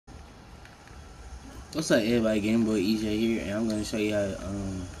What's up, everybody? Game Boy EJ here, and I'm gonna show you how to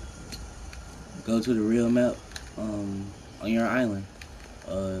go to the real map on your island.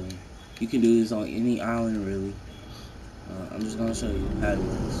 Uh, you can do this on any island, really. I'm just gonna show you how it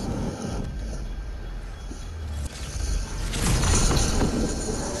works.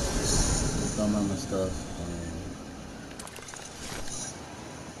 Some of my stuff.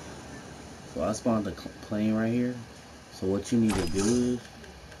 So I spawned the plane right here. So what you need to do is,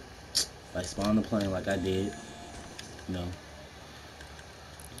 like, spawn the plane like I did. You know,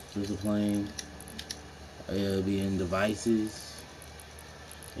 choose the plane. It'll be in devices,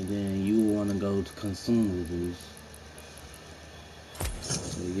 and then you will want to go to consumables.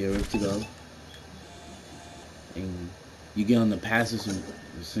 So you get ready to go, and you get on the passenger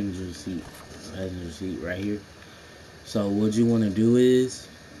seat right here. So what you want to do is,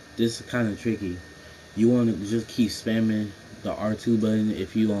 this is kind of tricky. You want to just keep spamming the R2 button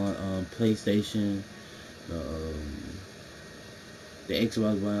if you on PlayStation, the the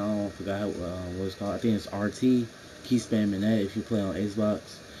Xbox button. I don't forgot what it's called. I think it's RT. Keep spamming that if you play on Xbox.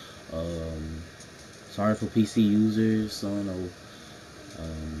 Um, Sorry for PC users. So I don't know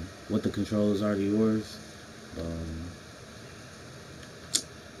what the controls are to yours. Um,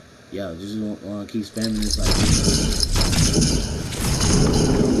 yeah, just want to keep spamming this like this.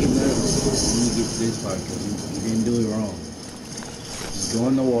 Don't get nervous when you get to this part because you didn't do it wrong. Just go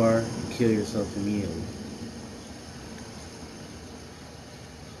in the war and kill yourself immediately.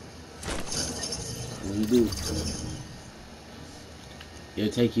 When you do,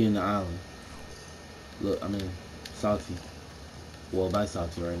 it'll take you in the island. Look, I mean, salty. Well, by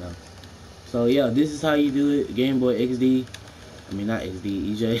salty right now. So yeah, this is how you do it. Game Boy XD. I mean, not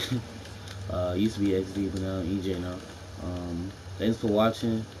XD, EJ. Used to be XD, but now EJ now. Thanks for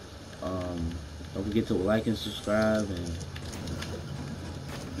watching. Um, don't forget to like and subscribe, and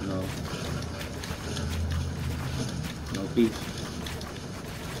you know, peace.